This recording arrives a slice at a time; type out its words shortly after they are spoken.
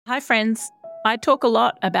Hi friends, I talk a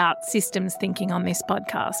lot about systems thinking on this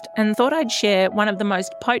podcast and thought I'd share one of the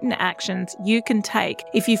most potent actions you can take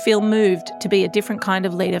if you feel moved to be a different kind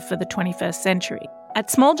of leader for the 21st century. At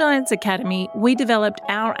Small Giants Academy, we developed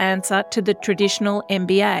our answer to the traditional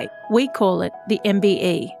MBA. We call it the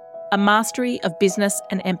MBE, a Mastery of Business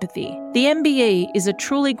and Empathy. The MBE is a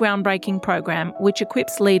truly groundbreaking program which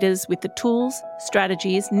equips leaders with the tools,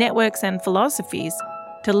 strategies, networks and philosophies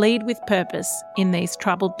to lead with purpose in these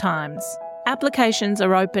troubled times. Applications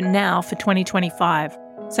are open now for 2025,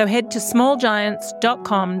 so head to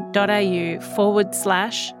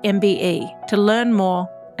smallgiants.com.au/MBE to learn more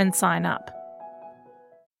and sign up.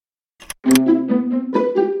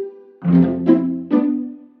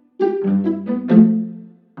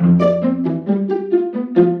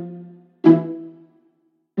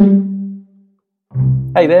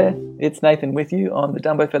 Hey there, it's Nathan with you on the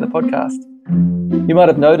Dumbo Feather podcast. You might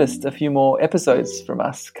have noticed a few more episodes from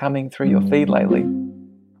us coming through your feed lately.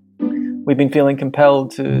 We've been feeling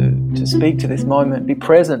compelled to speak to this moment, be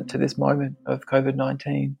present to this moment of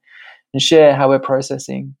COVID-19 and share how we're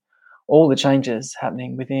processing all the changes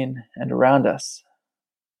happening within and around us.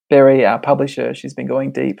 Berry, our publisher, she's been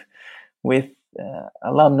going deep with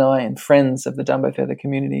alumni and friends of the Dumbo Feather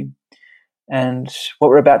community. And what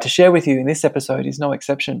we're about to share with you in this episode is no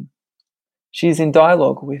exception. She's in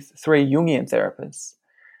dialogue with 3 Jungian therapists.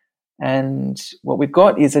 And what we've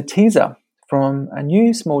got is a teaser from a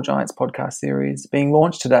new Small Giants podcast series being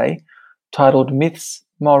launched today titled Myths,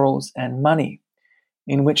 Morals and Money,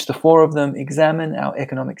 in which the 4 of them examine our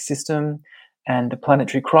economic system and the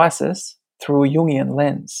planetary crisis through a Jungian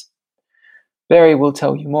lens. Barry will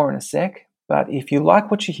tell you more in a sec, but if you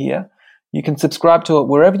like what you hear, you can subscribe to it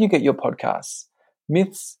wherever you get your podcasts.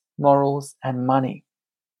 Myths, Morals and Money.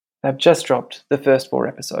 They've just dropped the first 4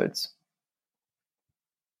 episodes.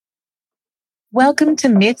 Welcome to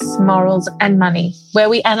Myths, Morals and Money, where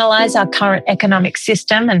we analyse our current economic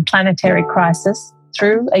system and planetary crisis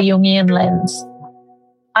through a Jungian lens.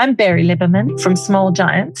 I'm Berry Liberman from Small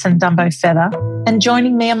Giants and Dumbo Feather, and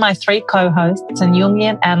joining me are my 3 co-hosts and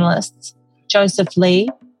Jungian analysts, Joseph Lee,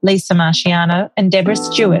 Lisa Marciano and Deborah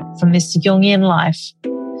Stewart from This Jungian Life.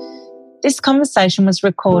 This conversation was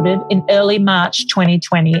recorded in early March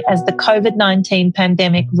 2020 as the COVID-19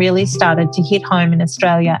 pandemic really started to hit home in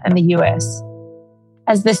Australia and the US.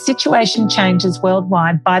 As the situation changes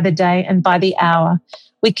worldwide by the day and by the hour,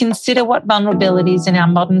 we consider what vulnerabilities in our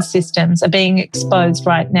modern systems are being exposed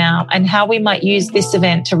right now and how we might use this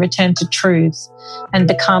event to return to truths and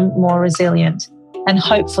become more resilient and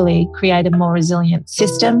hopefully create a more resilient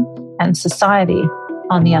system and society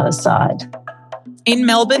on the other side. In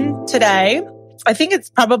Melbourne today, I think it's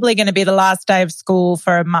probably going to be the last day of school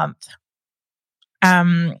for a month.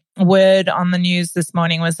 Word on the news this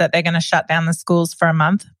morning was that they're going to shut down the schools for a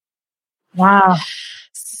month. Wow.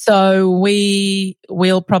 So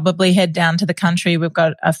we'll probably head down to the country. We've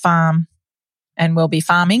got a farm and we'll be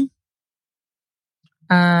farming.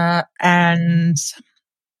 And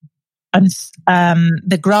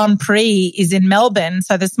the Grand Prix is in Melbourne.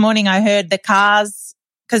 So this morning I heard the cars,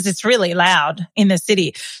 because it's really loud in the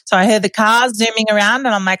city. So I heard the cars zooming around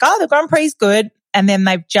and I'm like, oh, the Grand Prix is good. And then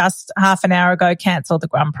they've just half an hour ago cancelled the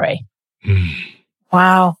Grand Prix.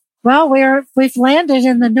 Wow. Well, we've landed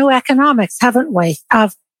in the new economics, haven't we?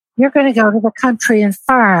 You're going to go to the country and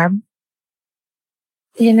farm.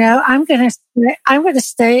 You know, I'm going to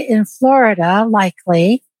stay in Florida,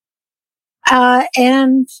 likely,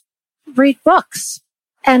 and read books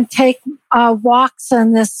and take walks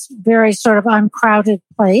in this very sort of uncrowded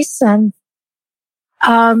place. And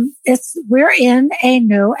we're in a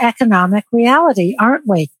new economic reality, aren't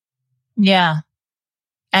we? Yeah.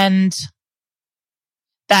 And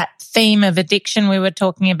that theme of addiction we were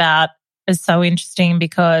talking about is so interesting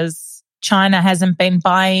because China hasn't been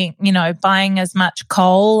buying as much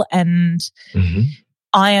coal and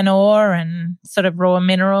iron ore and sort of raw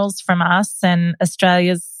minerals from us. And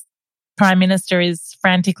Australia's Prime Minister is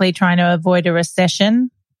frantically trying to avoid a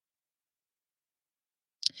recession.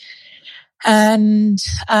 And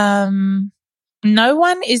no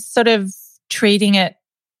one is sort of treating it.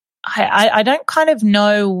 I don't kind of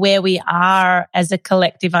know where we are as a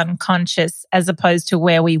collective unconscious as opposed to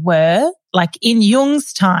where we were. Like in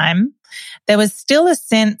Jung's time, there was still a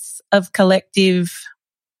sense of collective,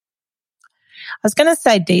 I was going to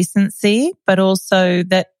say decency, but also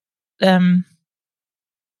that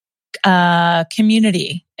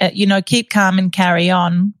community, keep calm and carry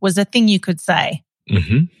on was a thing you could say.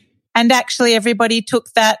 Mm-hmm. And actually everybody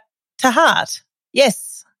took that to heart.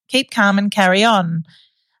 Yes, keep calm and carry on.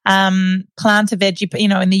 plant a veggie,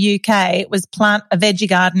 in the UK, it was plant a veggie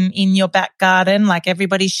garden in your back garden. Like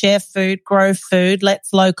everybody share food, grow food.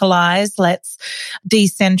 Let's localize, let's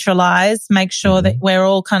decentralize, make sure that we're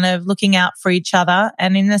all kind of looking out for each other.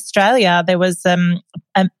 And in Australia, there was a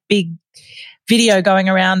big video going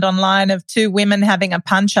around online of two women having a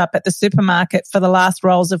punch up at the supermarket for the last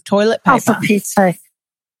rolls of toilet paper. Oh, for Pete's sake.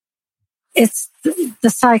 It's the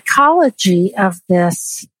psychology of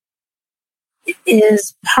this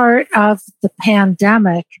is part of the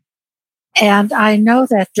pandemic. And I know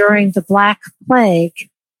that during the Black Plague,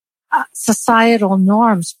 societal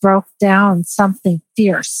norms broke down something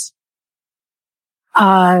fierce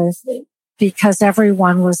because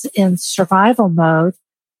everyone was in survival mode.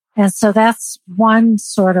 And so that's one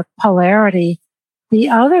sort of polarity. The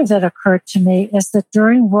other that occurred to me is that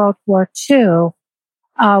during World War II,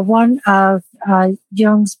 one of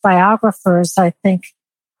Jung's biographers, I think,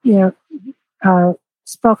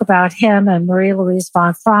 spoke about him and Marie-Louise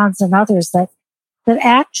von Franz and others that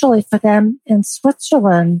actually for them in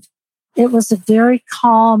Switzerland, it was a very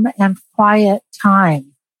calm and quiet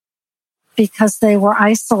time because they were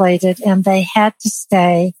isolated and they had to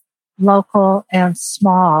stay local and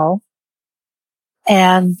small.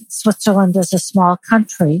 And Switzerland is a small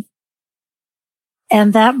country.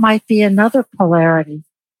 And that might be another polarity.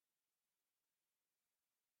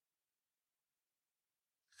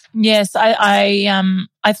 Yes,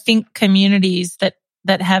 I think communities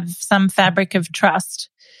that have some fabric of trust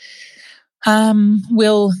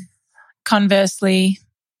will conversely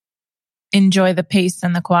enjoy the peace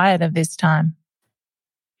and the quiet of this time.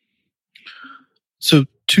 So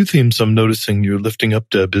two themes I'm noticing you're lifting up,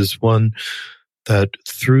 Deb, is one that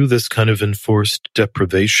through this kind of enforced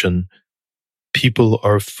deprivation, people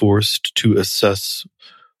are forced to assess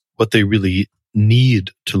what they really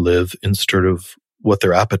need to live instead of what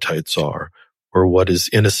their appetites are or what is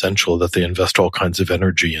inessential that they invest all kinds of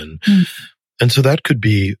energy in. And so that could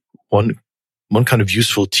be one kind of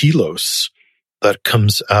useful telos that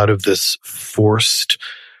comes out of this forced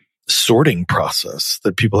sorting process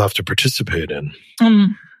that people have to participate in.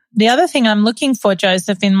 The other thing I'm looking for,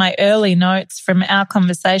 Joseph, in my early notes from our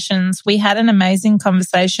conversations, we had an amazing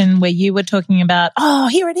conversation where you were talking about,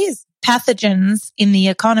 here it is, pathogens in the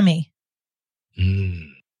economy.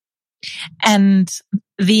 And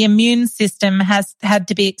the immune system has had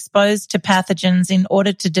to be exposed to pathogens in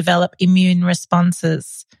order to develop immune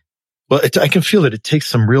responses. Well, I can feel that it takes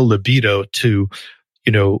some real libido to,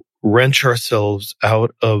 wrench ourselves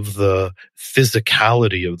out of the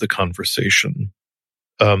physicality of the conversation.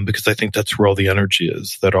 Because I think that's where all the energy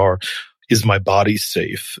is, is my body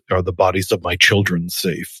safe? Are the bodies of my children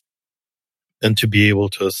safe? And to be able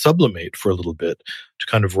to sublimate for a little bit, to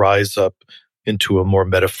kind of rise up into a more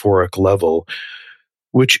metaphoric level,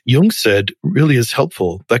 which Jung said really is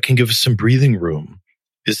helpful. That can give us some breathing room,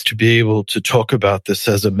 is to be able to talk about this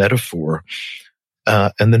as a metaphor,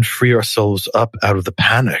 and then free ourselves up out of the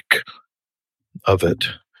panic of it.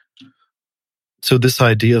 So this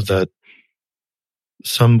idea that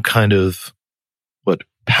some kind of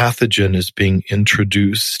pathogen is being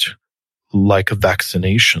introduced like a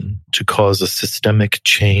vaccination to cause a systemic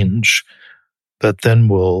change that then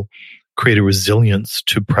will create a resilience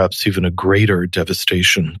to perhaps even a greater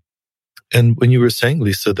devastation. And when you were saying,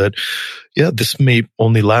 Lisa, that, this may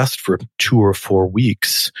only last for 2 or 4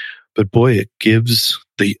 weeks, but boy, it gives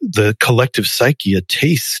the collective psyche a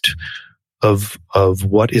taste of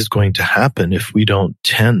what is going to happen if we don't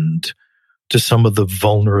tend to some of the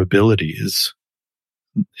vulnerabilities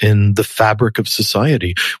in the fabric of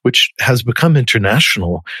society, which has become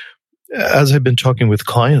international. As I've been talking with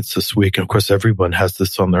clients this week, and of course everyone has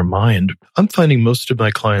this on their mind, I'm finding most of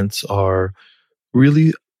my clients are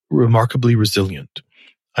really remarkably resilient.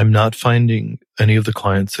 I'm not finding any of the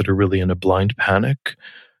clients that are really in a blind panic.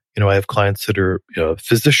 I have clients that are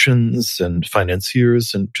physicians and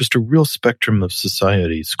financiers and just a real spectrum of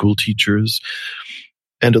society, school teachers.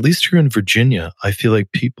 And at least here in Virginia, I feel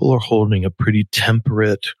like people are holding a pretty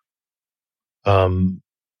temperate,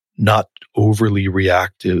 not overly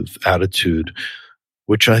reactive attitude,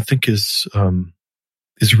 which I think is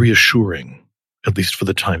reassuring, at least for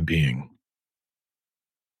the time being.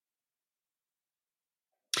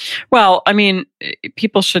 Well, I mean,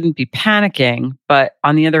 people shouldn't be panicking, but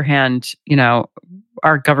on the other hand,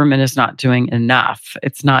 our government is not doing enough.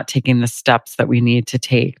 It's not taking the steps that we need to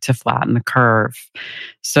take to flatten the curve.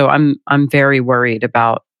 So I'm very worried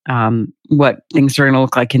about what things are going to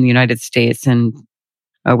look like in the United States in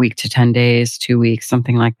a week to 10 days, 2 weeks,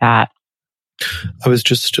 something like that. I was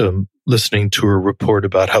just listening to a report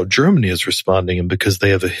about how Germany is responding, and because they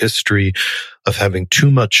have a history of having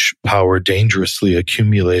too much power dangerously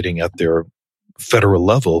accumulating at their federal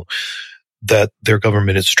level, that their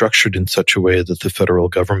government is structured in such a way that the federal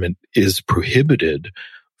government is prohibited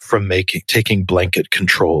from taking blanket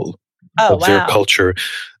control of their culture.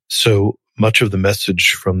 So much of the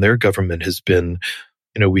message from their government has been,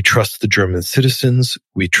 we trust the German citizens,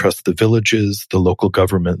 we trust the villages, the local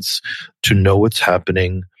governments to know what's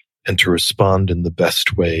happening and to respond in the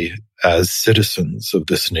best way as citizens of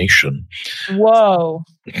this nation. Whoa.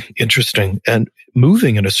 Interesting. And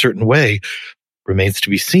moving in a certain way remains to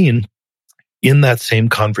be seen. In that same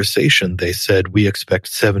conversation, they said, we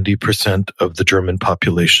expect 70% of the German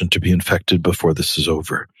population to be infected before this is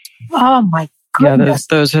over. Oh my goodness.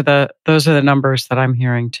 Yeah, those are the numbers that I'm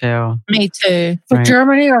hearing too. Me too. For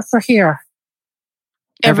Germany or for here?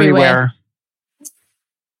 Everywhere.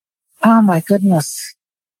 Oh my goodness.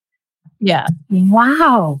 Yeah.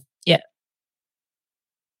 Wow. Yeah.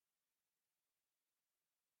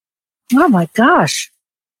 Oh my gosh.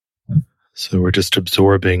 So we're just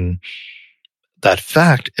absorbing that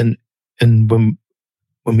fact. And when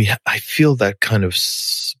I feel that kind of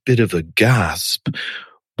bit of a gasp,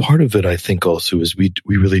 part of it, I think also is we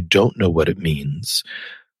really don't know what it means.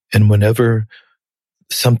 And whenever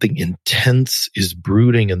something intense is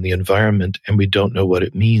brooding in the environment and we don't know what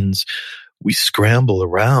it means, we scramble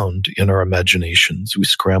around in our imaginations. We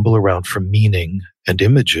scramble around for meaning and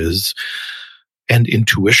images and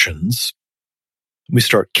intuitions. We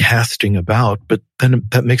start casting about, but then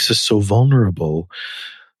that makes us so vulnerable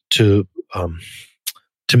to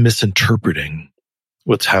misinterpreting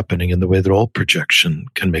what's happening in the way that all projection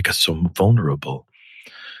can make us so vulnerable.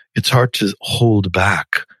 It's hard to hold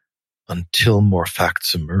back until more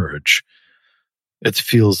facts emerge. It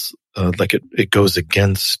feels like it goes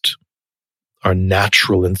against our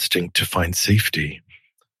natural instinct to find safety.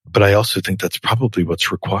 But I also think that's probably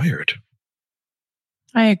what's required.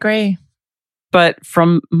 I agree. But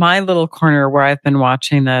from my little corner where I've been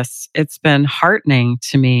watching this, it's been heartening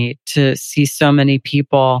to me to see so many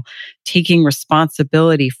people taking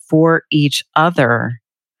responsibility for each other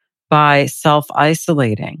by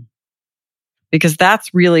self-isolating. Because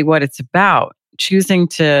that's really what it's about. Choosing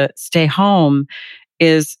to stay home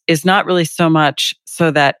is not really so much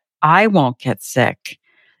so that I won't get sick.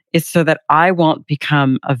 It's so that I won't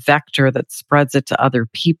become a vector that spreads it to other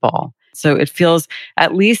people. So it feels,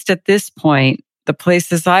 at least at this point, the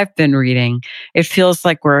places I've been reading, it feels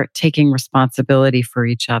like we're taking responsibility for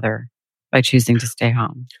each other by choosing to stay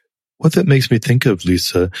home. What that makes me think of,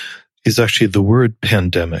 Lisa, is actually the word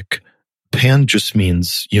pandemic. Pan just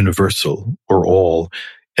means universal or all,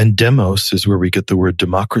 and demos is where we get the word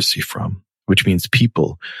democracy from, which means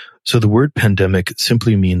people. So the word pandemic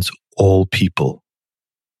simply means all people.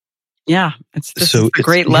 Yeah, it's a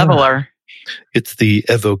great leveler. It's the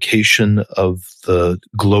evocation of the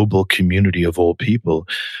global community of all people.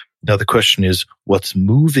 Now the question is, what's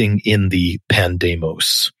moving in the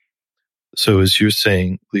pandemos? So as you're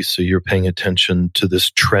saying, Lisa, you're paying attention to this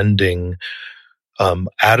trending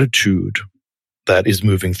attitude that is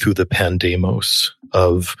moving through the pandemos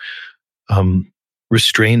of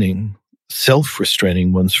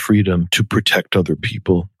self-restraining one's freedom to protect other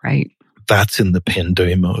people. Right. That's in the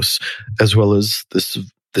pandemos, as well as this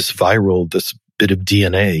bit of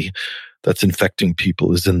DNA that's infecting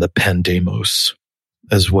people is in the pandemos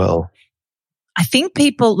as well. I think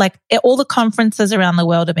people, like all the conferences around the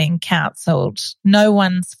world are being cancelled. No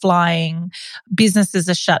one's flying. Businesses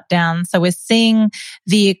are shut down. So we're seeing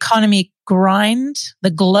the economy grind, the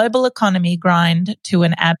global economy grind to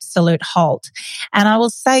an absolute halt. And I will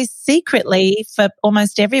say secretly for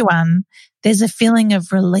almost everyone, there's a feeling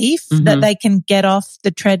of relief that they can get off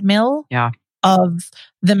the treadmill. Yeah. Of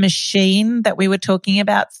the machine that we were talking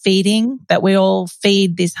about feeding, that we all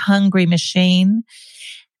feed this hungry machine.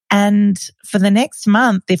 And for the next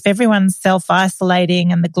month, if everyone's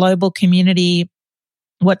self-isolating and the global community,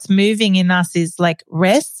 what's moving in us is like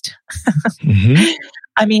rest.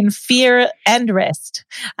 I mean, fear and rest.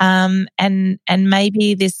 And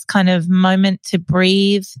maybe this kind of moment to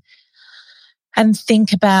breathe and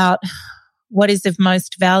think about what is of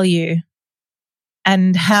most value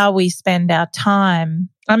and how we spend our time.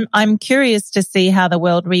 I'm curious to see how the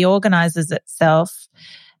world reorganizes itself.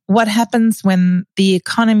 What happens when the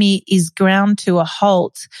economy is ground to a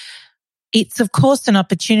halt? It's, of course, an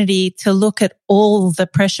opportunity to look at all the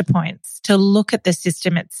pressure points, to look at the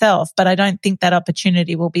system itself. But I don't think that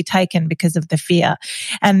opportunity will be taken because of the fear.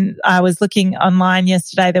 And I was looking online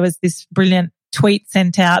yesterday, there was this brilliant tweet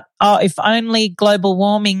sent out. Oh, if only global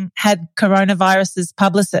warming had coronavirus's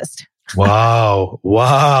publicist. Wow.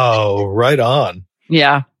 Right on.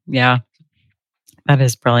 Yeah. That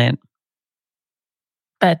is brilliant.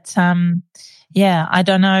 But yeah, I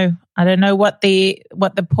don't know. I don't know what the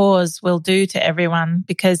pause will do to everyone,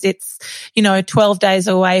 because it's 12 days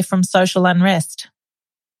away from social unrest.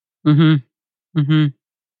 Mm-hmm. Mm-hmm.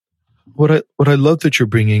 What I love that you're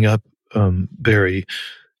bringing up, Barry,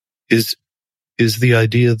 is the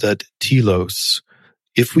idea that telos,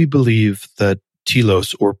 if we believe that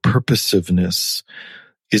telos or purposiveness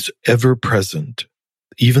is ever present,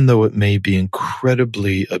 even though it may be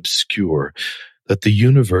incredibly obscure, that the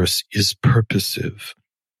universe is purposive,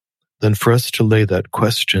 then for us to lay that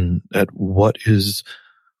question at what is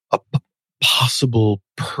a possible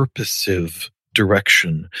purposive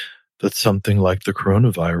direction that something like the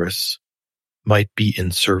coronavirus might be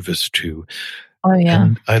in service to. Oh, yeah.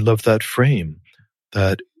 And I love that frame,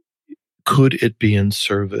 that could it be in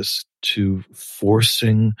service to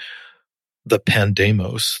forcing the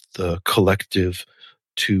pandemos, the collective,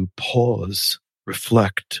 to pause,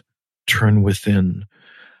 reflect, turn within,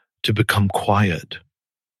 to become quiet,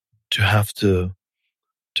 to have to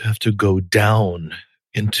go down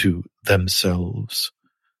into themselves,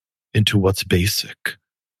 into what's basic.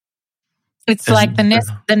 It's like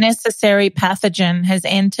the necessary pathogen has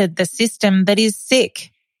entered the system that is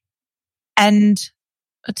sick. And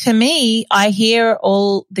to me, I hear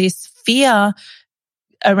all this fear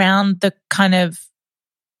around the kind of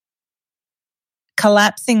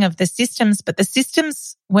collapsing of the systems, but the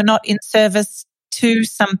systems were not in service to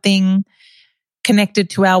something connected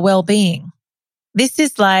to our well-being. This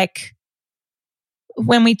is like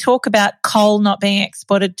when we talk about coal not being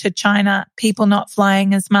exported to China, people not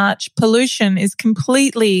flying as much, pollution is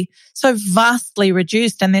completely so vastly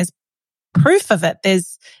reduced, and there's proof of it.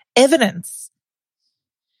 There's evidence.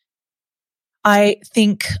 I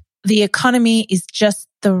think the economy is just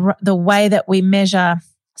the way that we measure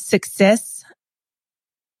success.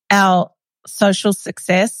 Our social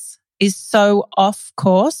success is so off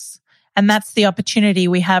course, and that's the opportunity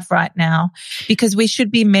we have right now, because we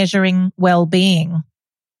should be measuring well-being.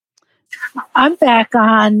 I'm back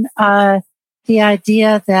on the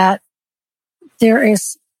idea that there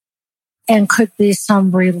is and could be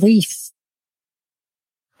some relief,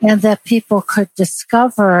 and that people could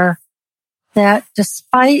discover that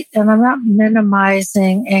despite, and I'm not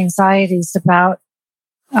minimizing anxieties about,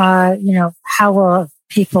 how will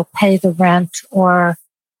people pay the rent or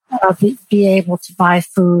be able to buy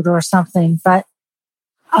food or something, but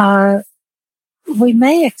we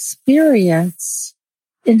may experience,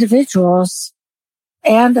 individuals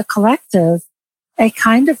and a collective, a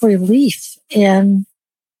kind of relief in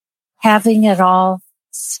having it all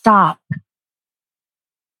stop.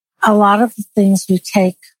 A lot of the things we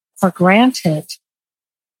take for granted.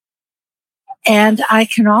 And I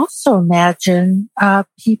can also imagine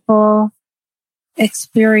people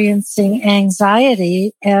experiencing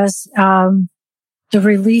anxiety as the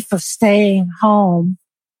relief of staying home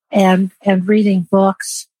and reading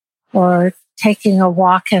books or taking a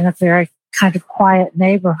walk in a very kind of quiet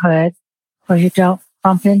neighborhood where you don't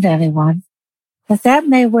bump into anyone. That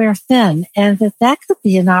may wear thin, and that could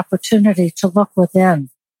be an opportunity to look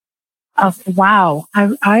within of, wow,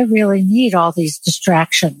 I really need all these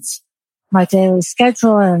distractions. My daily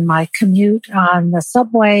schedule and my commute on the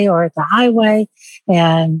subway or the highway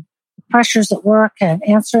and pressures at work and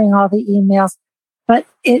answering all the emails. But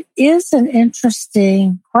it is an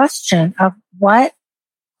interesting question of what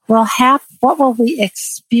will happen, what will we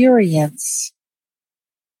experience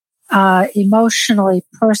emotionally,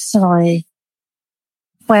 personally,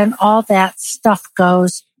 when all that stuff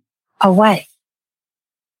goes away,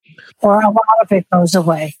 or a lot of it goes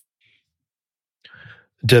away.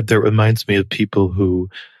 Deb, that reminds me of people who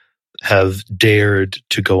have dared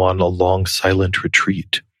to go on a long silent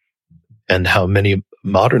retreat, and how many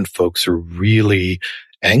modern folks are really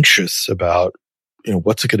anxious about,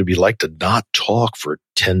 what's it going to be like to not talk for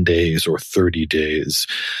 10 days or 30 days.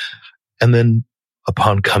 And then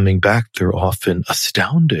upon coming back, they're often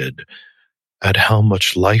astounded at how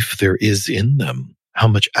much life there is in them, how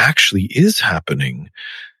much actually is happening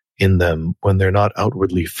in them when they're not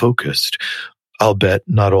outwardly focused. I'll bet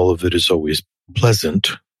not all of it is always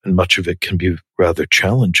pleasant, and much of it can be rather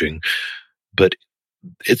challenging, but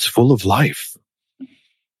it's full of life.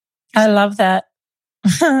 I love that.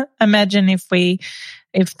 Imagine if we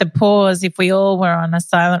all were on a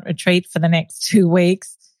silent retreat for the next 2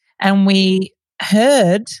 weeks, and we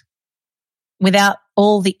heard, without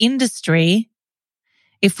all the industry,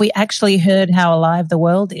 if we actually heard how alive the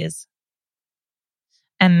world is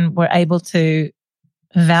and were able to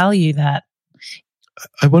value that.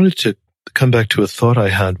 I wanted to come back to a thought I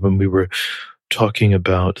had when we were talking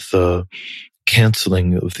about the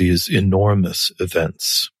canceling of these enormous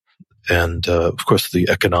events and, of course, the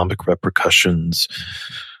economic repercussions,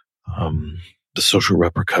 the social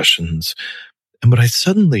repercussions. And what I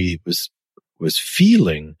suddenly was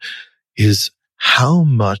feeling is how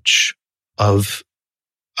much of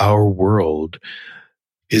our world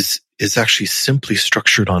is actually simply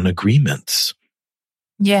structured on agreements.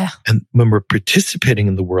 Yeah. And when we're participating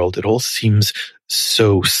in the world, it all seems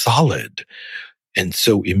so solid and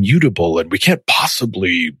so immutable, and we can't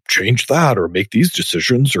possibly change that or make these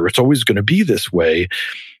decisions, or it's always going to be this way.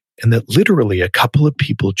 And that literally a couple of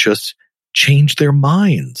people just change their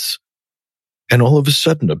minds. And all of a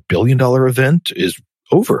sudden, $1 billion event is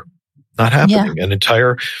over, not happening. An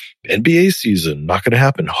entire NBA season, not going to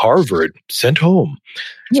happen. Harvard sent home.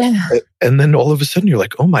 Yeah. And then all of a sudden, you're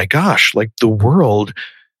like, oh my gosh, like the world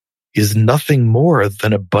is nothing more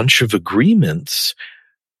than a bunch of agreements,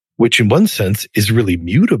 which in one sense is really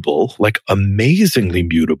mutable, like amazingly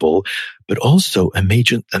mutable, but also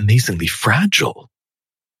amazingly fragile.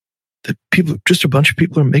 That people, just a bunch of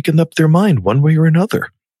people are making up their mind one way or another.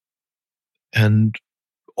 And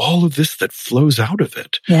all of this that flows out of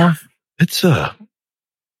it. Yeah. It's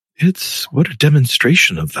what a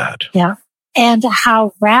demonstration of that. Yeah. And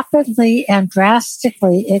how rapidly and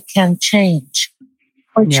drastically it can change,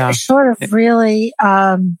 which sort of really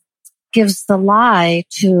gives the lie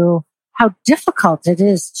to how difficult it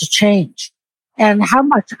is to change and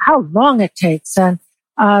how long it takes. And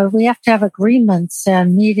we have to have agreements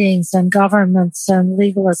and meetings and governments and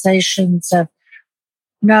legalizations. And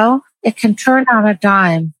no, it can turn on a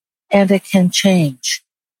dime and it can change.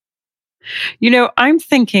 You know, I'm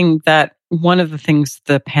thinking that one of the things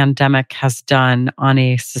the pandemic has done on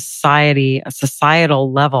a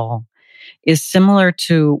societal level is similar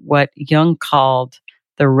to what Jung called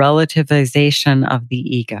the relativization of the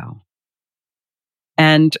ego.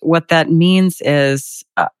 And what that means is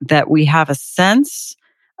that we have a sense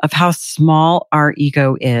of how small our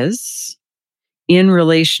ego is in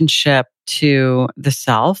relationship to the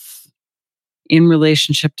self, in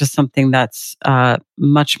relationship to something that's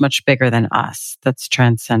much, much bigger than us, that's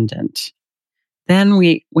transcendent. Then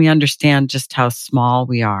we understand just how small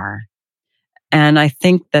we are. And I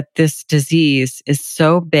think that this disease is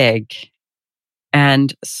so big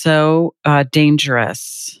and so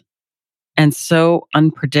dangerous and so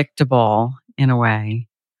unpredictable in a way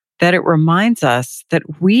that it reminds us that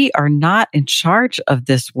we are not in charge of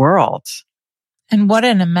this world. And what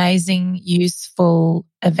an amazing, useful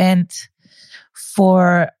event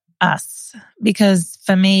for us. Because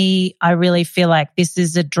for me, I really feel like this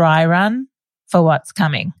is a dry run for what's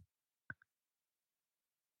coming.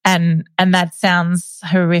 And that sounds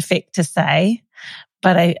horrific to say,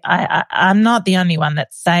 but I'm not the only one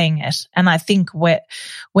that's saying it. And I think we're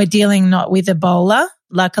dealing not with Ebola,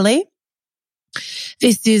 luckily.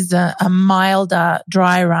 This is a milder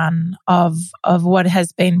dry run of what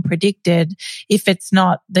has been predicted if it's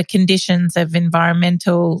not the conditions of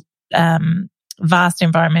vast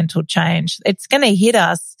environmental change. It's going to hit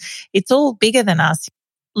us. It's all bigger than us.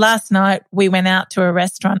 Last night, we went out to a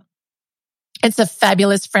restaurant. It's a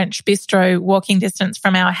fabulous French bistro walking distance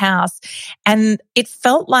from our house. And it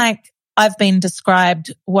felt like I've been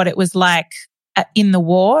described what it was like in the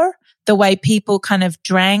war, the way people kind of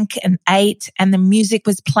drank and ate and the music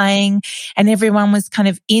was playing and everyone was kind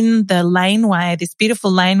of in the laneway, this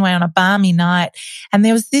beautiful laneway on a balmy night. And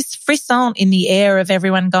there was this frisson in the air of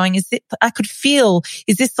everyone going, I could feel,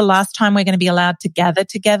 is this the last time we're going to be allowed to gather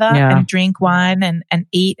together and drink wine and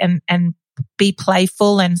eat and be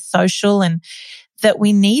playful and social, and that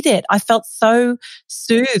we need it. I felt so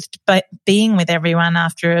soothed by being with everyone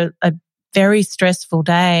after a very stressful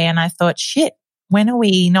day. And I thought, shit, when are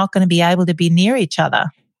we not going to be able to be near each other?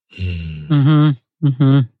 Mm-hmm.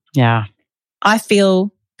 Mm-hmm. Yeah. I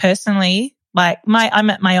feel personally like I'm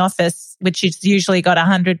at my office, which has usually got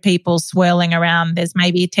 100 people swirling around. There's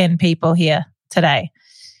maybe 10 people here today.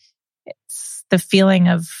 It's the feeling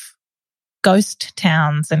of ghost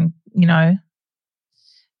towns and,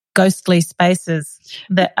 ghostly spaces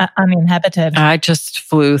that are uninhabited. I just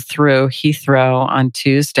flew through Heathrow on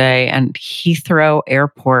Tuesday, and Heathrow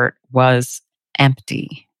Airport was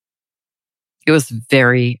empty. It was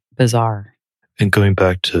very bizarre. And going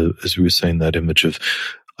back to, as we were saying, that image of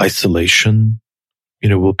isolation,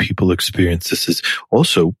 will people experience this? Is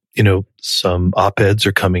also, some op-eds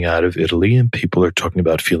are coming out of Italy and people are talking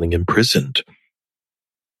about feeling imprisoned.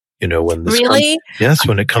 When this really?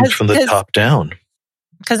 When it comes from the top down.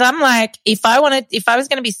 Because I'm like, if I was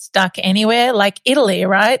going to be stuck anywhere, like Italy,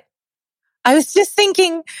 right? I was just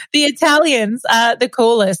thinking the Italians are the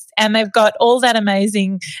coolest, and they've got all that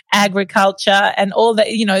amazing agriculture and all that,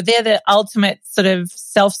 they're the ultimate sort of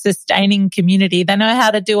self-sustaining community. They know how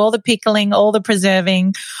to do all the pickling, all the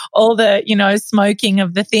preserving, all the, smoking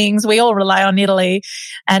of the things. We all rely on Italy.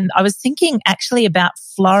 And I was thinking actually about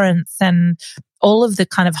Florence and all of the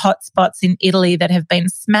kind of hotspots in Italy that have been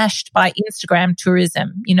smashed by Instagram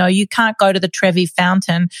tourism. You can't go to the Trevi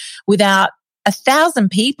Fountain without 1,000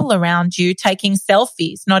 people around you taking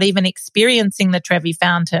selfies, not even experiencing the Trevi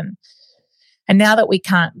Fountain. And now that we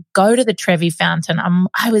can't go to the Trevi Fountain,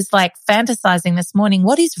 I was like fantasizing this morning,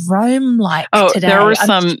 what is Rome like today?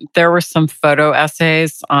 There were some photo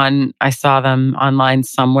essays I saw them online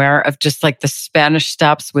somewhere, of just like the Spanish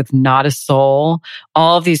Steps with not a soul,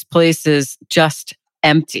 all of these places just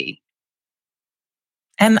empty.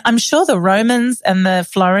 And I'm sure the Romans and the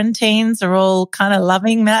Florentines are all kind of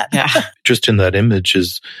loving that. Yeah. Just in that image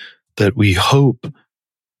is that we hope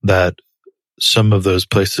that some of those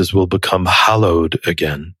places will become hallowed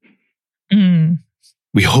again. Mm.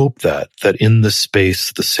 We hope that in the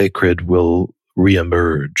space, the sacred will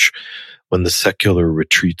reemerge when the secular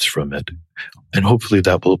retreats from it. And hopefully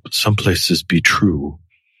that will, some places, be true.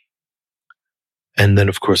 And then,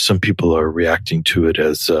 of course, some people are reacting to it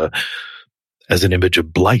as an image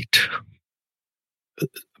of blight.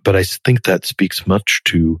 But I think that speaks much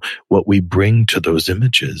to what we bring to those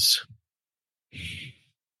images.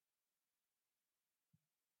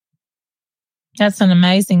 That's an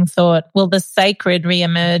amazing thought. Will the sacred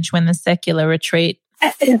reemerge when the secular retreat?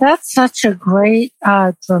 That's such a great,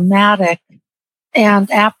 dramatic and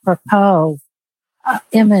apropos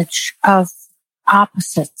image of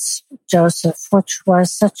opposites, Joseph, which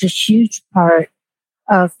was such a huge part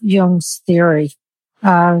of Jung's theory.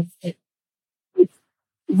 Can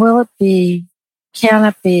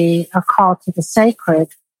it be a call to the sacred,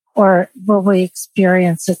 or will we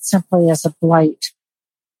experience it simply as a blight?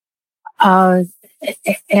 And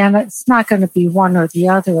it's not going to be one or the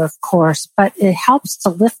other, of course, but it helps to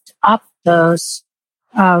lift up those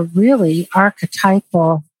really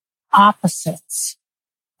archetypal opposites,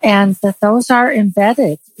 and that those are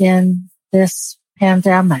embedded in this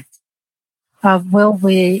pandemic. Will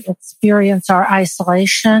we experience our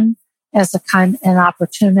isolation as an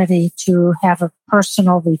opportunity to have a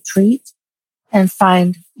personal retreat and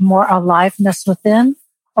find more aliveness within?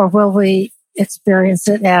 Or will we experience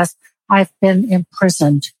it as I've been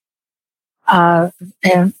imprisoned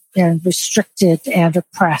and restricted and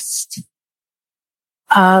oppressed?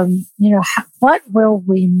 What will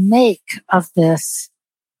we make of this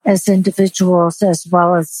as individuals as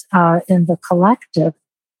well as in the collective?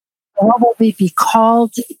 What will we be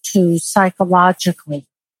called to psychologically?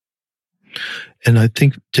 And I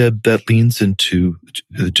think, Deb, that leans into,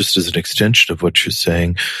 just as an extension of what you're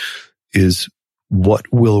saying, is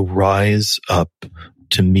what will rise up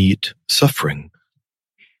to meet suffering.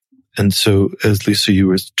 And so, as Lisa, you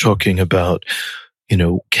were talking about,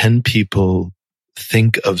 can people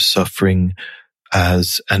think of suffering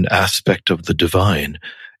as an aspect of the divine?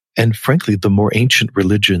 And frankly, the more ancient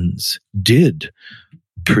religions did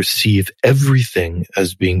perceive everything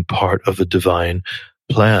as being part of a divine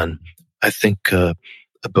plan. I think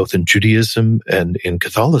both in Judaism and in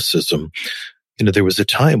Catholicism, there was a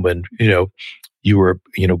time when,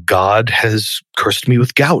 God has cursed me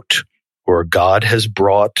with gout, or God has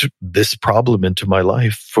brought this problem into my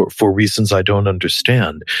life for reasons I don't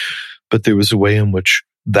understand. But there was a way in which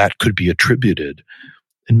that could be attributed.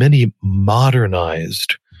 And many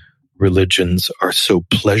modernized religions are so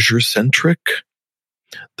pleasure-centric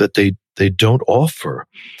that they don't offer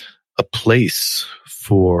a place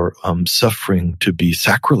for suffering to be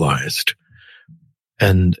sacralized.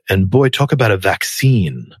 And boy, talk about a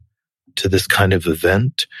vaccine to this kind of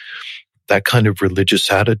event, that kind of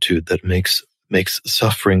religious attitude that makes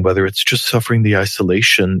suffering, whether it's just suffering the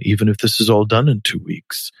isolation, even if this is all done in 2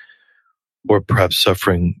 weeks, or perhaps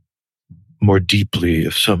suffering more deeply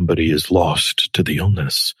if somebody is lost to the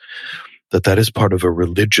illness, that is part of a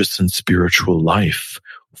religious and spiritual life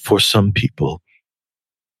for some people.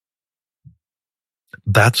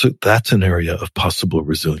 That's an area of possible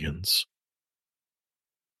resilience.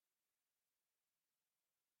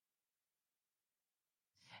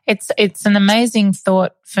 It's an amazing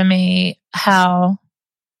thought for me how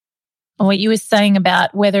what you were saying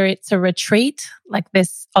about whether it's a retreat, like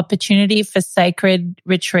this opportunity for sacred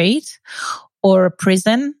retreat, or a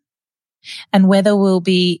prison, and whether we'll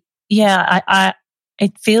be,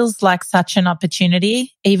 it feels like such an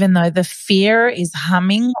opportunity, even though the fear is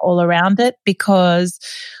humming all around it because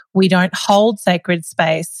we don't hold sacred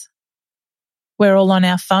space. We're all on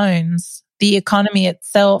our phones. the economy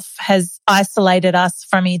itself has isolated us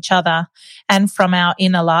from each other and from our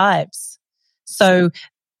inner lives. So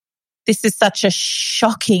this is such a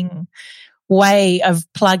shocking way of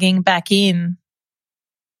plugging back in.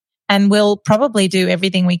 And we'll probably do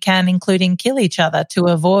everything we can, including kill each other, to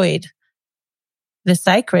avoid the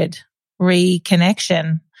sacred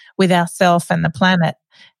reconnection with ourselves and the planet.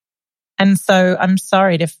 And so I'm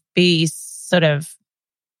sorry to be sort of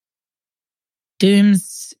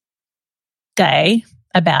doomsday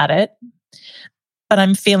about it, but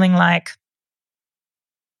I'm feeling like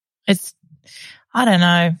it's, I don't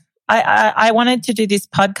know. I wanted to do this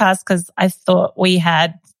podcast because I thought we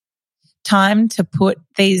had time to put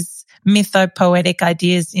these mythopoetic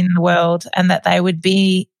ideas in the world and that they would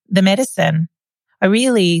be the medicine. I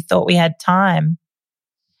really thought we had time.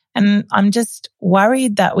 And I'm just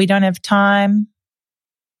worried that we don't have time.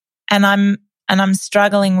 And I'm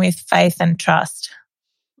struggling with faith and trust.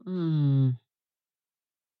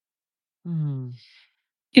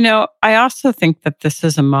 You know, I also think that this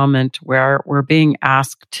is a moment where we're being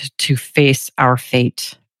asked to face our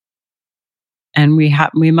fate. And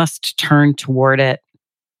we must turn toward it,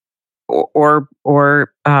 or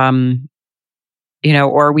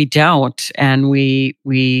we don't, and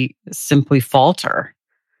we simply falter.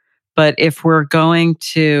 But if we're going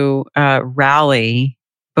to rally,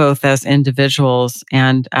 both as individuals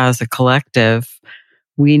and as a collective,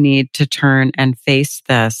 we need to turn and face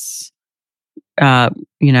this. And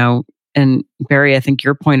Barry, I think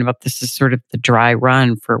your point about this is sort of the dry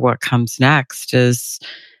run for what comes next is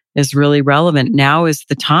really relevant. Now is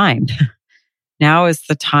the time. Now is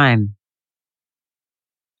the time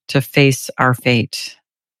to face our fate.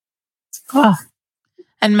 Oh,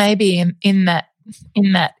 and maybe in that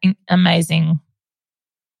amazing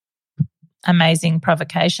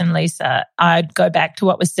provocation, Lisa, I'd go back to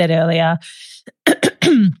what was said earlier.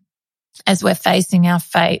 As we're facing our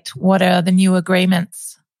fate, what are the new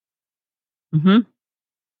agreements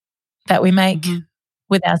that we make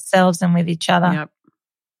with ourselves and with each other? Yep.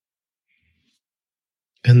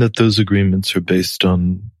 And that those agreements are based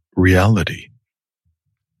on reality.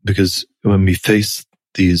 Because when we face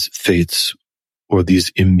these fates or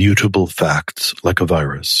these immutable facts, like a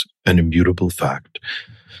virus, an immutable fact,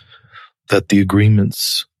 that the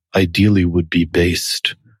agreements ideally would be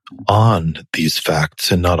based on these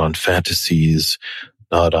facts and not on fantasies,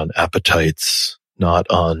 not on appetites, not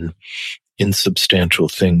on insubstantial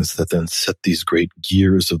things that then set these great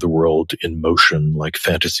gears of the world in motion, like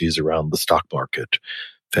fantasies around the stock market,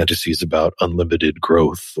 fantasies about unlimited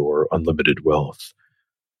growth or unlimited wealth.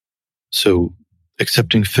 So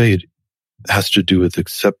accepting fate has to do with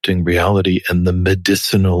accepting reality and the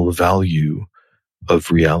medicinal value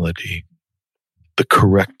of reality, the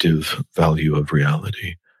corrective value of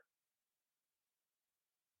reality.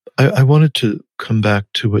 I wanted to come back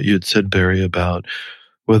to what you had said, Barry, about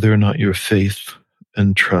whether or not your faith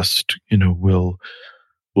and trust, will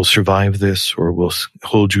survive this or will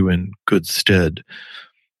hold you in good stead.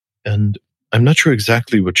 And I'm not sure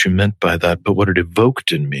exactly what you meant by that, but what it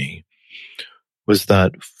evoked in me was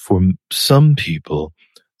that for some people,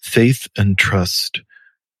 faith and trust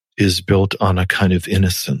is built on a kind of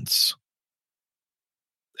innocence.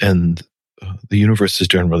 And the universe is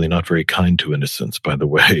generally not very kind to innocence, by the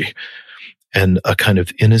way, and a kind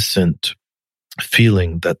of innocent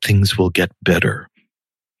feeling that things will get better.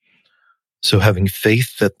 So having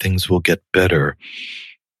faith that things will get better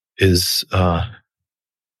is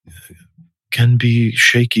can be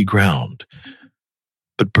shaky ground.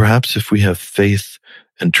 But perhaps if we have faith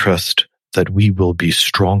and trust that we will be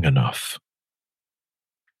strong enough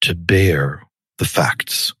to bear the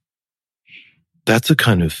facts, that's a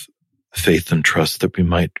kind of faith and trust that we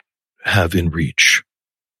might have in reach.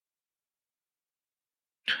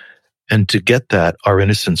 And to get that, our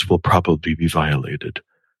innocence will probably be violated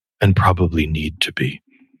and probably need to be.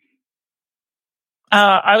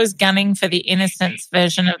 I was gunning for the innocence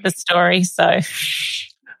version of the story, so.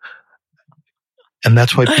 And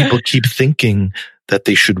that's why people keep thinking that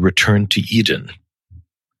they should return to Eden.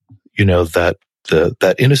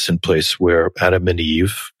 That innocent place where Adam and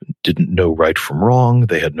Eve didn't know right from wrong.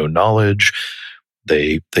 They had no knowledge.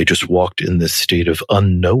 They just walked in this state of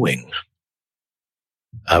unknowing,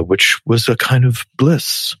 which was a kind of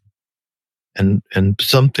bliss and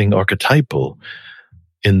something archetypal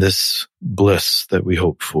in this bliss that we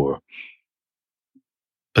hope for.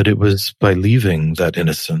 But it was by leaving that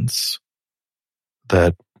innocence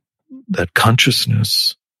that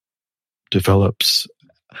consciousness develops,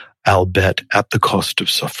 albeit at the cost of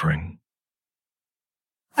suffering.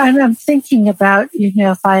 And I'm thinking about,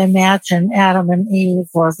 if I imagine Adam and Eve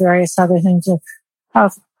or various other things of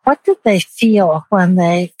what did they feel when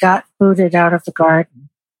they got booted out of the garden?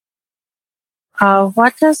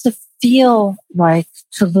 What does it feel like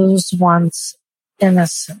to lose one's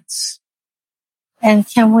innocence? And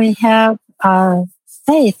can we have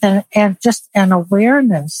faith and just an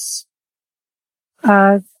awareness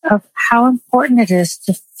of how important it is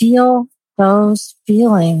to feel those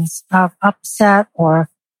feelings of upset or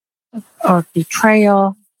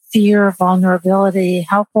betrayal, fear, vulnerability,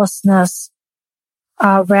 helplessness,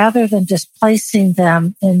 rather than just placing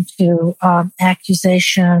them into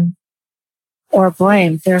accusation or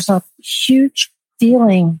blame. There's a huge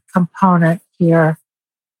feeling component here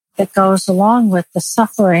that goes along with the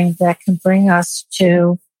suffering that can bring us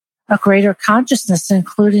to a greater consciousness,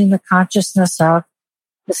 including the consciousness of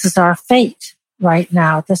this is our fate right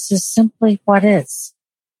now. This is simply what is.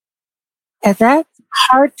 And that's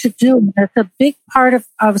hard to do. It's a big part of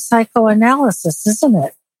psychoanalysis, isn't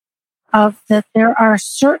it? Of that there are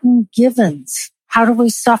certain givens. How do we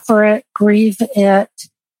suffer it, grieve it,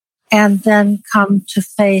 and then come to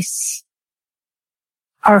face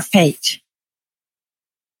our fate?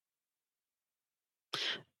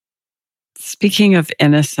 Speaking of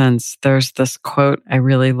innocence, there's this quote I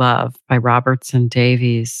really love by Robertson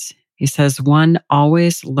Davies. He says, "One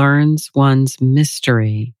always learns one's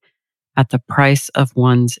mystery at the price of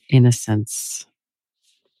one's innocence."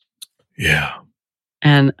 Yeah.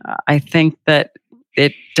 And I think that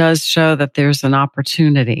it does show that there's an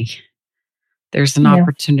opportunity. There's an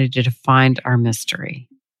opportunity to find our mystery.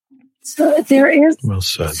 So there is, well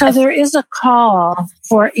said. So there is a call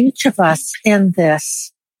for each of us in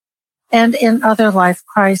this and in other life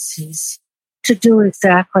crises to do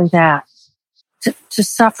exactly that, to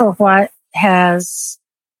suffer what has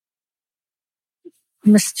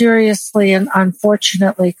mysteriously and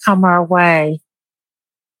unfortunately come our way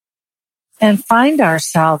and find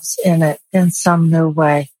ourselves in it in some new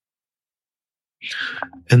way.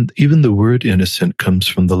 And even the word innocent comes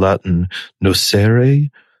from the Latin nocere,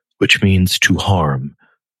 which means to harm.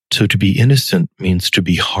 So to be innocent means to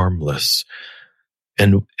be harmless.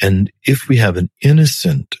 And if we have an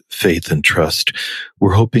innocent faith and trust,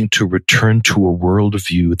 we're hoping to return to a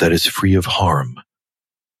worldview that is free of harm.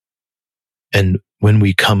 And when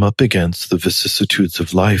we come up against the vicissitudes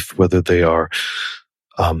of life, whether they are,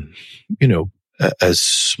 as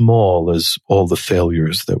small as all the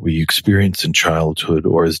failures that we experience in childhood,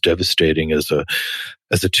 or as devastating as a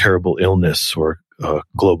terrible illness or a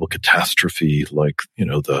global catastrophe like,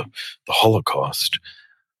 the Holocaust,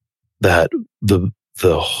 that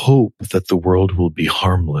the hope that the world will be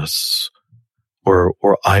harmless or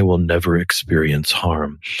I will never experience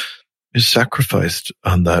harm is sacrificed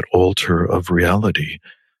on that altar of reality.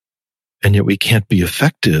 And yet we can't be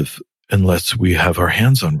effective unless we have our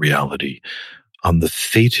hands on reality, on the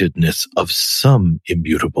fatedness of some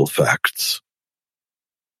immutable facts.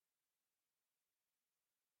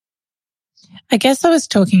 I guess I was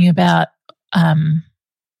talking about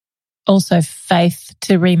also faith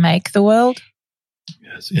to remake the world.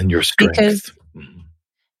 Yes, in your strength.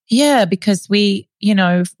 Because we,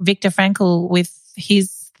 Viktor Frankl with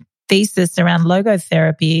his thesis around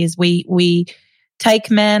logotherapy is we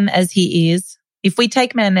take man as he is. If we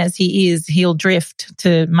take man as he is, he'll drift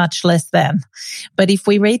to much less than. But if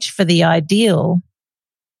we reach for the ideal,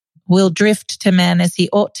 we'll drift to man as he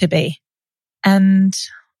ought to be. And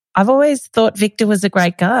I've always thought Victor was a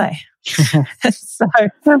great guy. So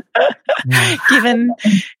given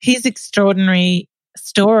his extraordinary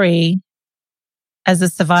story as a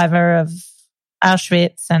survivor of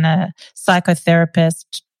Auschwitz and a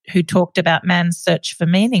psychotherapist who talked about man's search for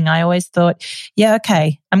meaning, I always thought,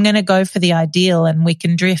 I'm going to go for the ideal and we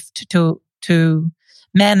can drift to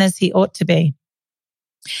man as he ought to be.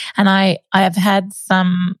 And I have had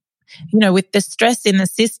some, with the stress in the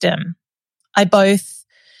system, I both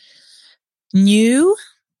knew,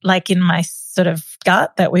 like in my sort of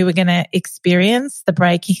gut, that we were going to experience the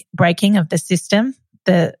breaking of the system,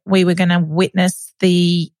 that we were going to witness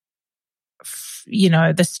the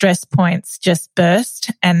stress points just burst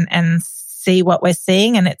and see what we're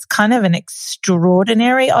seeing. And it's kind of an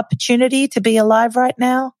extraordinary opportunity to be alive right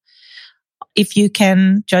now. If you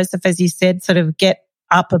can, Joseph, as you said, sort of get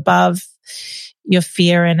up above your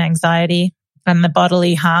fear and anxiety and the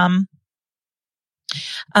bodily harm.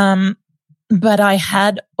 But I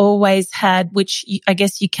had always had, which I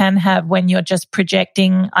guess you can have when you're just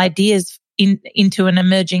projecting ideas into an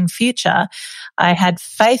emerging future, I had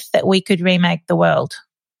faith that we could remake the world.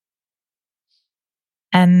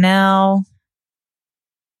 And now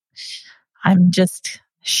I'm just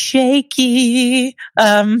shaky.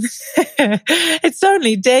 It's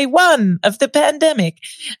only day one of the pandemic.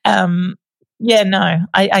 Yeah, no,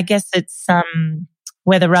 I guess it's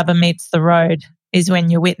where the rubber meets the road is when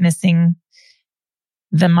you're witnessing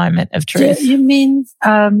the moment of truth. Do you mean,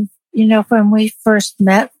 when we first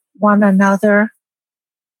met one another,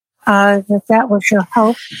 that was your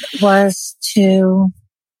hope, was to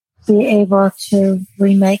be able to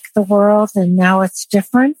remake the world, and now it's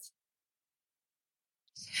different?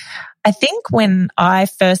 I think when I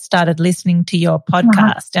first started listening to your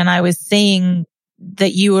podcast and I was seeing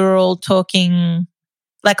that you were all talking,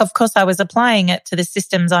 like, of course I was applying it to the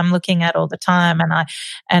systems I'm looking at all the time.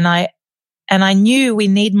 And I knew we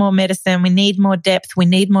need more medicine. We need more depth. We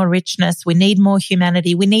need more richness. We need more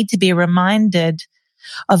humanity. We need to be reminded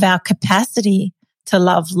of our capacity to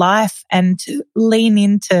love life and to lean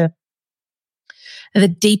into the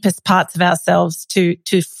deepest parts of ourselves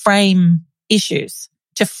to frame issues,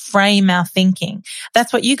 to frame our thinking.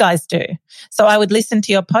 That's what you guys do. So I would listen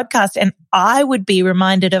to your podcast and I would be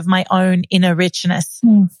reminded of my own inner richness.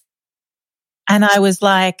 And I was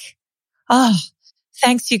like, oh,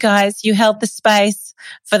 thanks, you guys. You held the space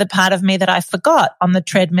for the part of me that I forgot on the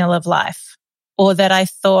treadmill of life, or that I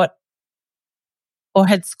thought or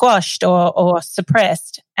had squashed or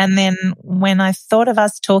suppressed. And then when I thought of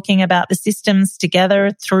us talking about the systems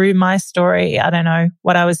together through my story, I don't know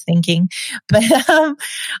what I was thinking, but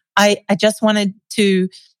I just wanted to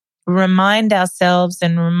remind ourselves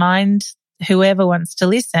and remind whoever wants to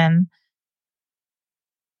listen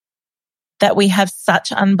that we have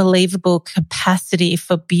such unbelievable capacity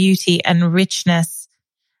for beauty and richness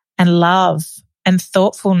and love and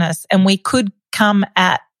thoughtfulness. And we could come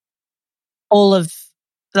at all of,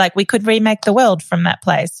 like, we could remake the world from that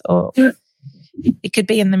place, or it could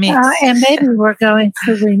be in the mix. And maybe we're going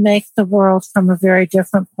to remake the world from a very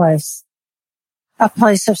different place. A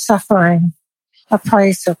place of suffering, a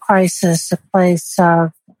place of crisis, a place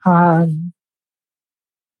of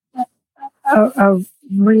a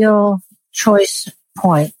real choice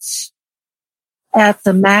points at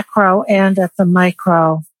the macro and at the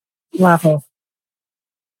micro level.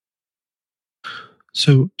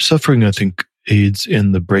 So suffering, I think, aids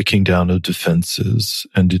in the breaking down of defenses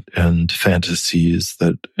and fantasies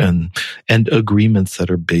and agreements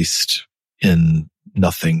that are based in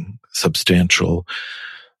nothing substantial.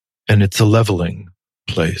 And it's a leveling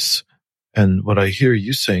place. And what I hear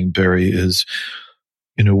you saying, Barry, is,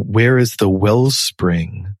 where is the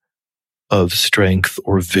wellspring of strength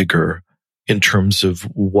or vigor in terms of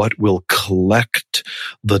what will collect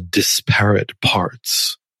the disparate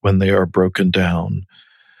parts when they are broken down?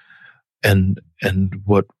 And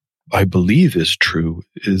what I believe is true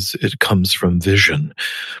is it comes from vision,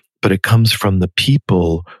 but it comes from the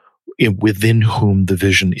people within whom the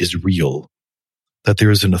vision is real, that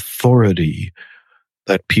there is an authority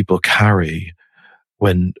that people carry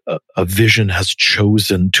when a vision has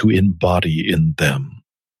chosen to embody in them.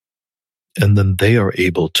 And then they are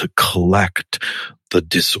able to collect the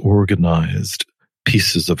disorganized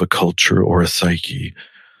pieces of a culture or a psyche.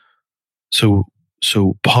 So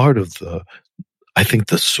part of I think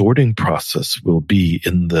the sorting process will be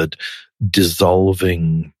in the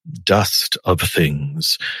dissolving dust of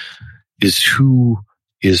things is who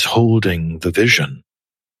is holding the vision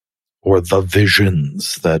or the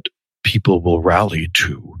visions that people will rally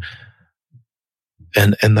to.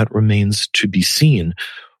 And that remains to be seen.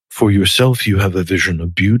 For yourself, you have a vision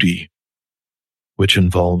of beauty, which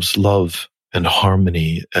involves love and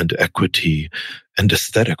harmony and equity and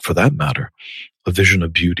aesthetic, for that matter, a vision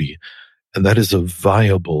of beauty. And that is a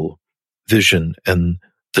viable vision, and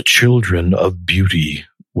the children of beauty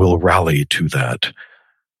will rally to that.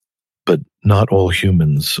 But not all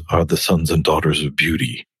humans are the sons and daughters of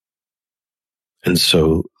beauty. And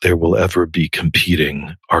so there will ever be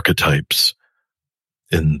competing archetypes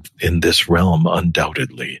in this realm,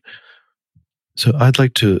 undoubtedly. So I'd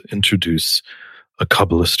like to introduce a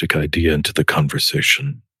Kabbalistic idea into the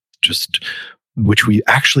conversation, which we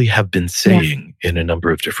actually have been saying in a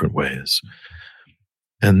number of different ways.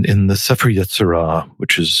 And in the Sefer Yetzirah,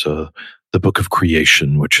 which is the book of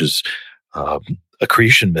creation, which is a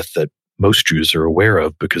creation myth that most Jews are aware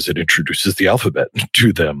of because it introduces the alphabet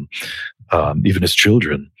to them, even as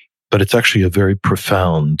children. But it's actually a very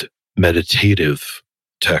profound, meditative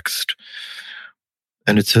text.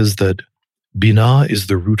 And it says that Binah is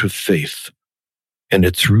the root of faith, and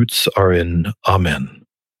its roots are in Amen.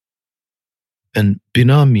 And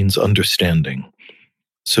Binah means understanding.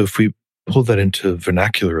 So if we pull that into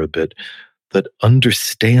vernacular a bit, that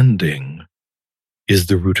understanding is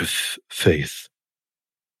the root of faith,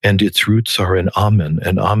 and its roots are in Amen.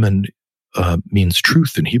 And Amen means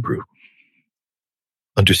truth in Hebrew.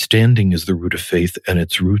 Understanding is the root of faith, and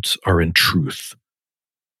its roots are in truth.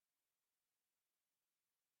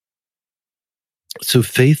 So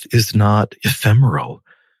faith is not ephemeral.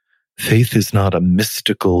 Faith is not a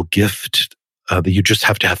mystical gift that you just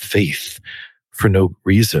have to have faith for no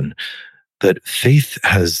reason. That faith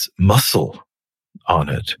has muscle on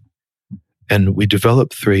it. And we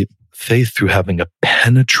develop faith through having a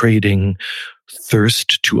penetrating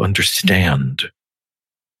thirst to understand.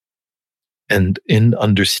 And in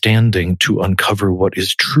understanding, to uncover what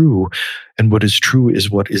is true. And what is true is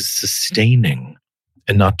what is sustaining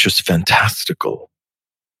and not just fantastical.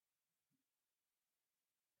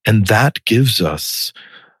 And that gives us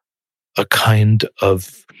a kind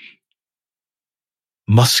of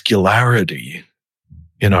muscularity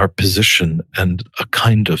in our position and a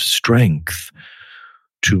kind of strength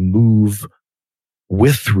to move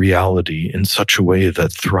with reality in such a way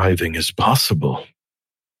that thriving is possible.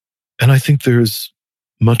 And I think there's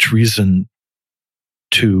much reason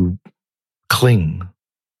to cling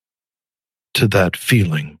to that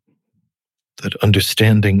feeling, that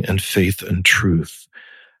understanding and faith and truth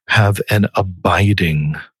have an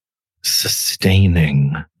abiding,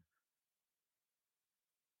 sustaining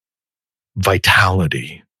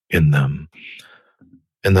vitality in them,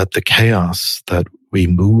 and that the chaos that we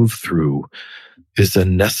move through is a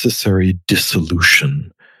necessary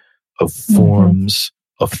dissolution of forms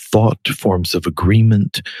of thought, forms of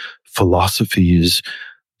agreement, philosophies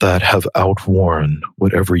that have outworn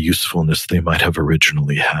whatever usefulness they might have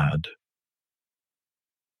originally had.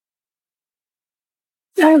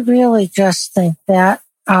 I really just think that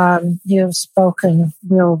you've spoken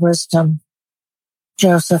real wisdom,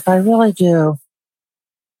 Joseph. I really do.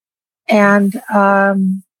 And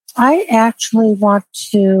I actually want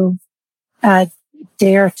to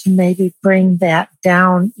dare to maybe bring that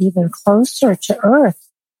down even closer to earth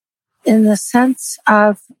in the sense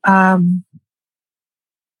of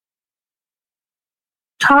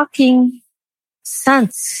talking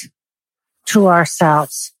sense to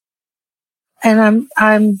ourselves. And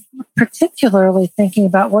I'm particularly thinking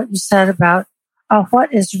about what you said about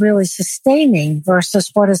what is really sustaining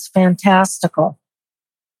versus what is fantastical.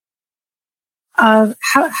 How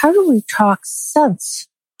do we talk sense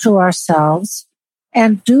to ourselves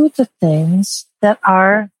and do the things that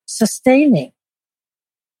are sustaining?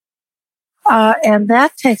 And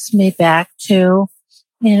that takes me back to,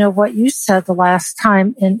 what you said the last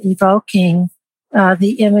time in evoking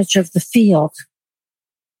the image of the field.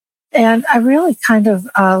 And I really kind of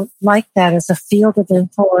like that as a field of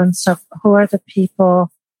influence of who are the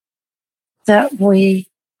people that we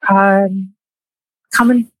come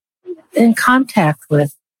in contact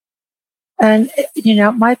with. And,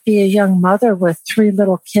 it might be a young mother with 3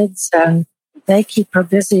 little kids and they keep her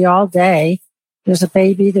busy all day. There's a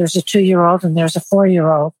baby, there's a 2-year-old, and there's a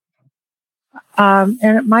 4-year-old. And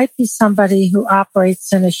it might be somebody who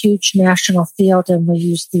operates in a huge national field, and we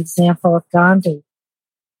use the example of Gandhi.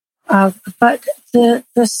 But the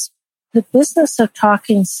business of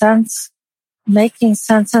talking sense, making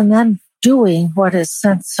sense, and then doing what is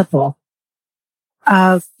sensible,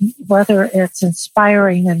 whether it's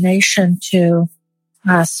inspiring a nation to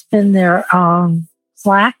spin their own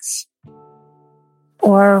flax,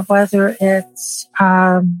 or whether it's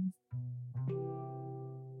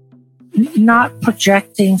not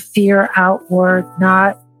projecting fear outward,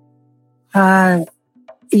 not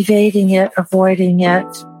evading it, avoiding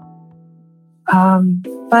it,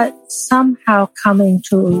 but somehow coming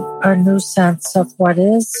to a new sense of what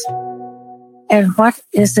is and what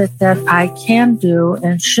is it that I can do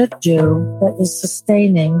and should do that is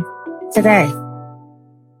sustaining today.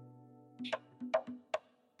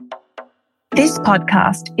 This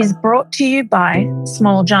podcast is brought to you by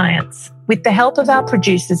Small Giants with the help of our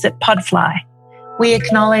producers at Podfly. We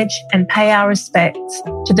acknowledge and pay our respects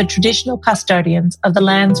to the traditional custodians of the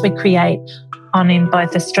lands we create on in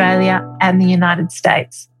both Australia and the United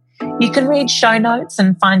States. You can read show notes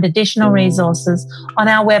and find additional resources on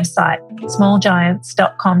our website,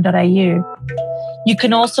 smallgiants.com.au. You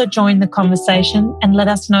can also join the conversation and let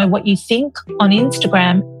us know what you think on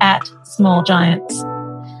Instagram at smallgiants.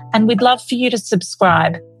 And we'd love for you to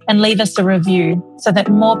subscribe and leave us a review so that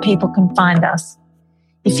more people can find us.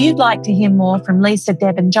 If you'd like to hear more from Lisa,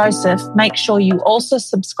 Deb and Joseph, make sure you also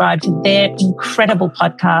subscribe to their incredible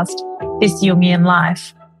podcast, This Jungian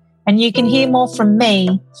Life. And you can hear more from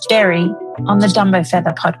me, Berry, on the Dumbo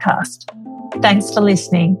Feather podcast. Thanks for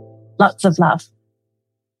listening. Lots of love.